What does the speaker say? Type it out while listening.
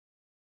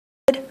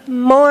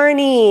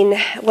Morning.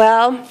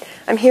 Well,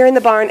 I'm here in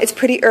the barn. It's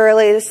pretty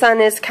early. The sun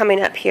is coming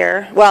up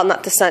here. Well,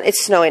 not the sun.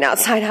 It's snowing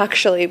outside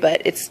actually,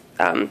 but it's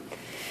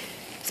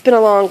been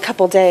a long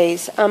couple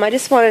days. I'm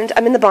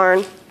in the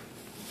barn.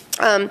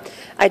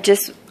 I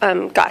just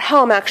got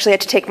home. Actually, I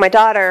had to take my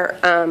daughter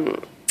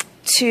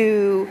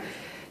to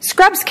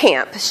Scrubs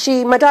camp.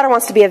 My daughter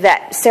wants to be a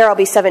vet. Sarah will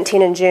be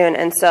 17 in June,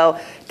 and so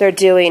they're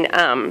doing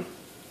a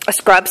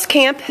Scrubs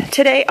camp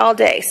today, all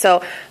day.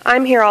 So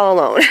I'm here all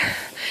alone.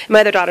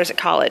 My other daughter's at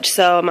college,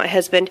 so my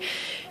husband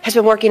has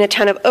been working a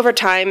ton of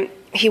overtime.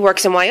 He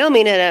works in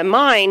Wyoming at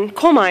a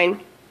coal mine,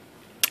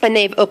 and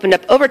they've opened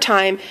up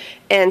overtime,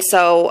 and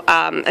so,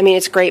 I mean,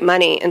 it's great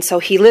money, and so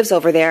he lives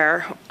over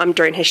there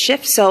during his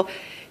shift, so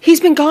he's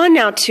been gone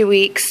now 2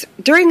 weeks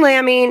during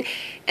lambing,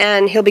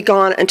 and he'll be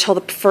gone until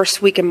the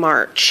first week in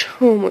March.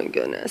 Oh my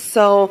goodness.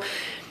 So,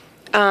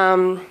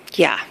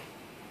 yeah,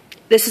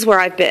 this is where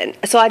I've been.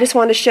 So I just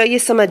wanted to show you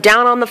some of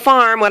down on the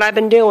farm, what I've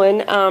been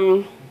doing,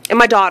 and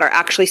my daughter,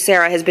 actually,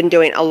 Sarah, has been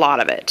doing a lot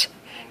of it.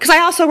 Because I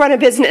also run a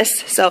business.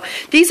 So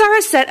these are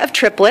a set of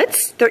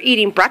triplets. They're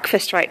eating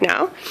breakfast right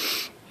now.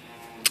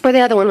 Or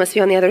the other one must be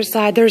on the other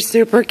side. They're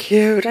super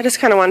cute. I just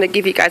kind of wanted to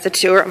give you guys a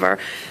tour of our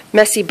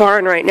messy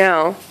barn right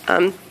now.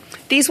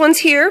 These ones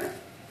here,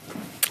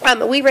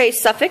 we raise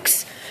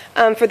Suffolks,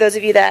 for those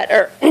of you that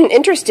are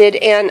interested.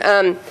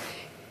 And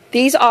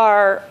these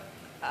are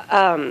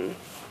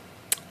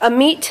a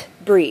meat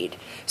breed.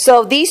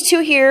 So these two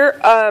here,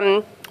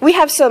 we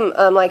have some,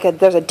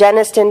 there's a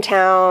dentist in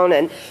town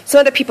and some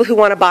other people who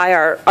want to buy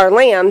our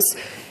lambs,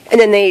 and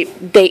then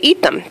they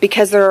eat them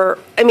because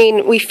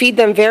we feed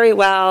them very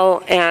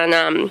well,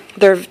 and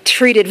they're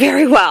treated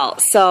very well.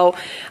 So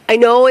I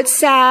know it's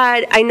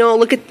sad, I know,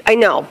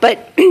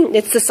 but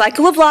it's the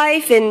cycle of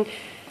life, and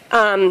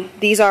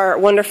these are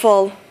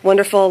wonderful,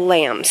 wonderful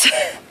lambs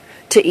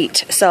to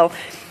eat. So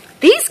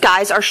these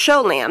guys are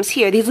show lambs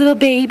here, these little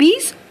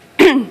babies.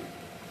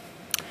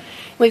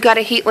 We've got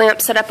a heat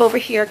lamp set up over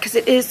here because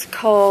it is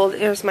cold.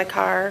 Here's my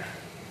car.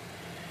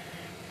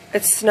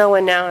 It's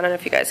snowing now. I don't know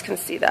if you guys can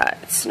see that.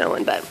 It's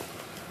snowing, but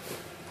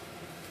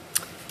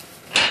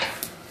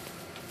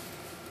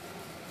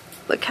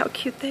look how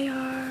cute they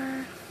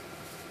are.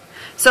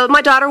 So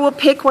my daughter will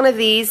pick one of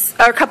these,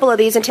 or a couple of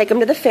these, and take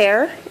them to the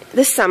fair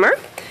this summer.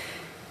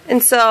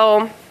 And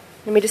so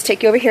let me just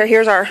take you over here.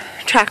 Here's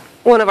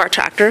one of our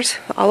tractors,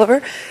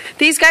 Oliver.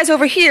 These guys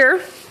over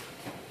here.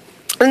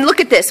 And look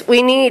at this.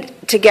 We need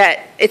to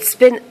get,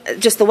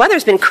 the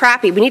weather's been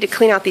crappy. We need to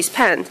clean out these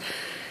pens.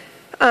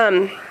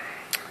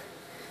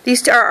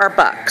 These two are our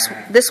bucks.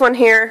 This one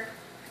here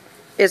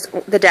is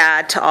the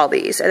dad to all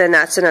these, and then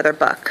that's another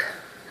buck.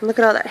 And look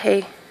at all that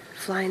hay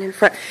flying in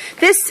front.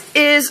 This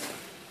is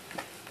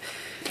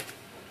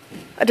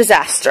a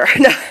disaster.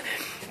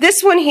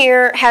 This one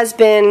here has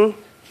been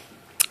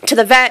to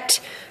the vet,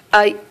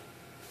 and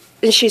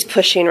she's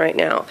pushing right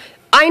now.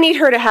 I need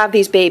her to have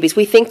these babies.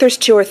 We think there's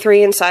 2 or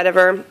 3 inside of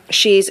her.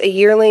 She's a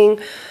yearling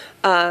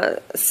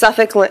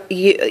Suffolk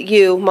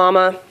ewe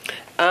mama.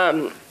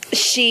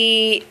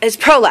 She is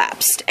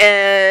prolapsed,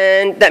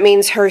 and that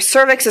means her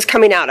cervix is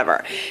coming out of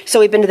her.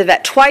 So we've been to the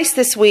vet twice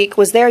this week,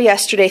 was there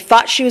yesterday,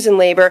 thought she was in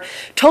labor,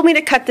 told me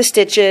to cut the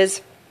stitches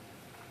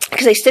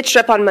because they stitched her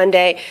up on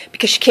Monday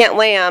because she can't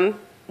lamb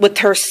with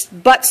her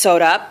butt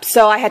sewed up.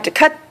 So I had to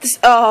cut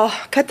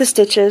the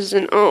stitches,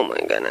 and oh my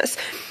goodness.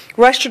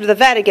 Rushed her to the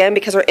vet again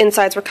because her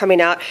insides were coming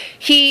out.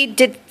 He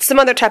did some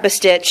other type of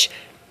stitch.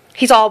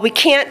 We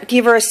can't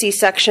give her a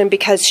C-section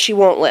because she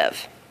won't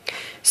live.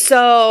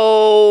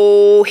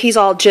 So he's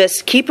all,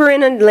 just keep her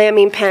in a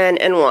lambing pen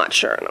and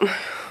watch her.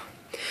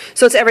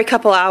 So it's every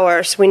couple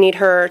hours we need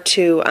her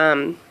to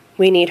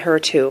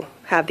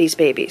have these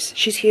babies.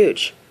 She's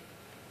huge.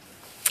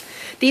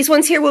 These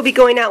ones here will be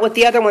going out with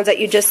the other ones that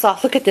you just saw.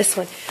 Look at this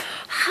one.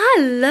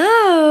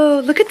 Hello.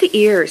 Look at the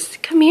ears.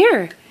 Come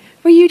here.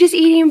 Were you just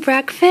eating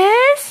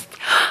breakfast?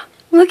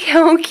 Look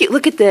how cute.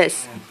 Look at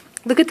this.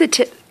 Look at the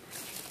tip.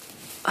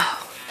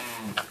 Oh,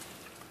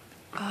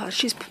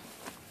 she's...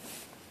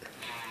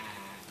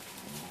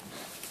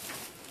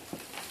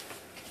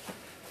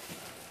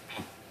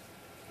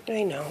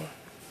 I know.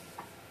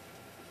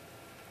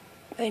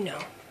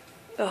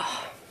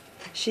 Oh,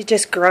 she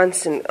just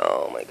grunts and,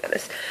 oh my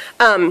goodness.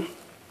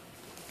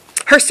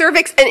 Her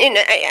cervix, and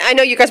I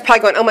know you guys are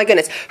probably going, oh my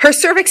goodness, her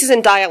cervix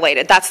isn't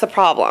dilated. That's the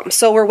problem.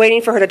 So we're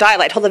waiting for her to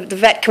dilate. Told the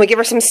vet, can we give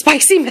her some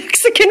spicy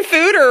Mexican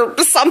food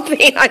or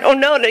something? I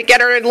don't know, to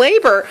get her in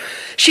labor.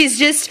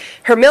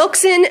 Her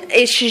milk's in,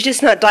 she's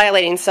just not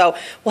dilating. So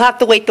we'll have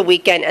to wait the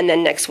weekend and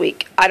then next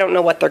week. I don't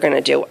know what they're going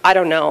to do. I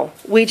don't know.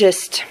 I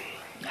don't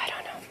know.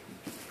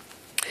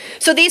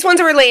 So these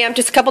ones were lambed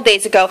just a couple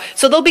days ago.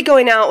 So they'll be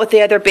going out with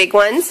the other big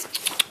ones.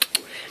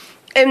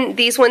 And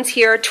these ones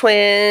here are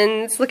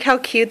twins. Look how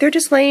cute. They're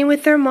just laying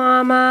with their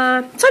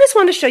mama. So I just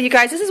wanted to show you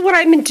guys, this is what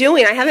I've been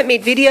doing. I haven't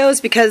made videos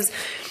because,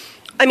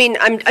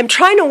 I'm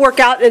trying to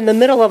work out in the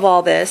middle of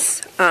all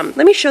this. Let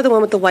me show the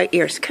one with the white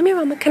ears. Come here,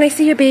 mama. Can I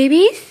see your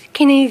babies?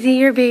 Can I see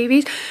your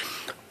babies?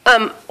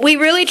 We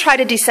really try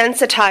to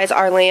desensitize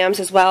our lambs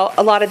as well.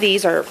 A lot of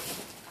these are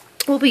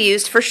will be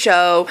used for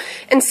show,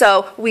 and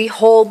so we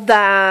hold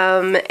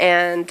them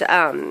and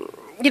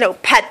you know,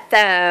 pet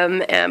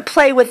them and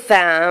play with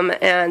them,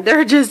 and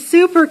they're just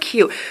super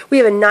cute. We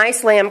have a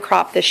nice lamb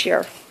crop this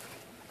year,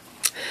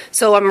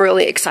 so I'm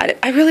really excited.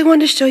 I really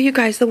wanted to show you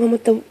guys the one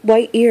with the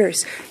white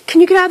ears.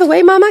 Can you get out of the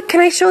way, Mama? Can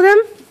I show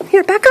them?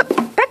 Here, back up,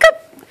 back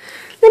up.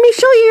 Let me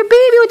show you your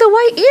baby with the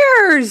white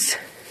ears.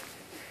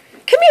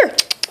 Come here.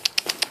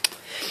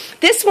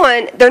 This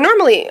one, they're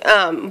normally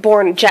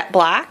born jet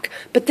black,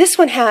 but this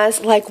one has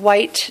like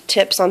white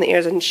tips on the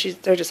ears, and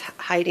they're just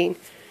hiding.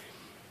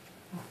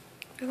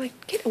 They're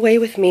like, get away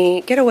with me,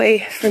 get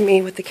away from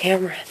me with the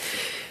camera.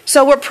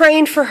 So we're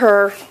praying for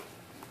her.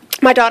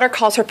 My daughter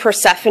calls her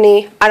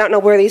Persephone. I don't know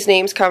where these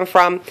names come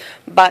from,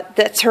 but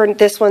that's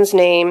this one's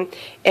name,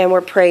 and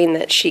we're praying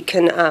that she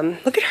can,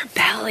 look at her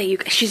belly.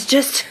 She's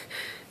just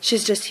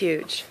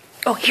huge.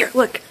 Oh, here,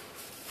 look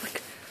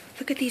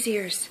at these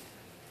ears.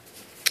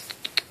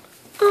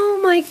 Oh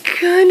my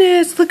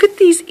goodness, look at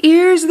these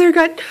ears. They've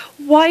got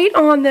white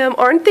on them.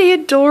 Aren't they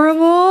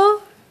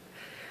adorable?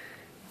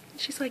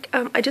 She's like,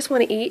 I just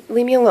want to eat.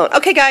 Leave me alone.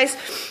 Okay, guys,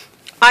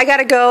 I got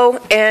to go,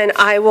 and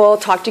I will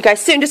talk to you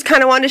guys soon. Just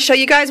kind of wanted to show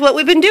you guys what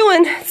we've been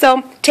doing.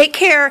 So take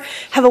care.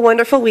 Have a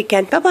wonderful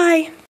weekend. Bye-bye.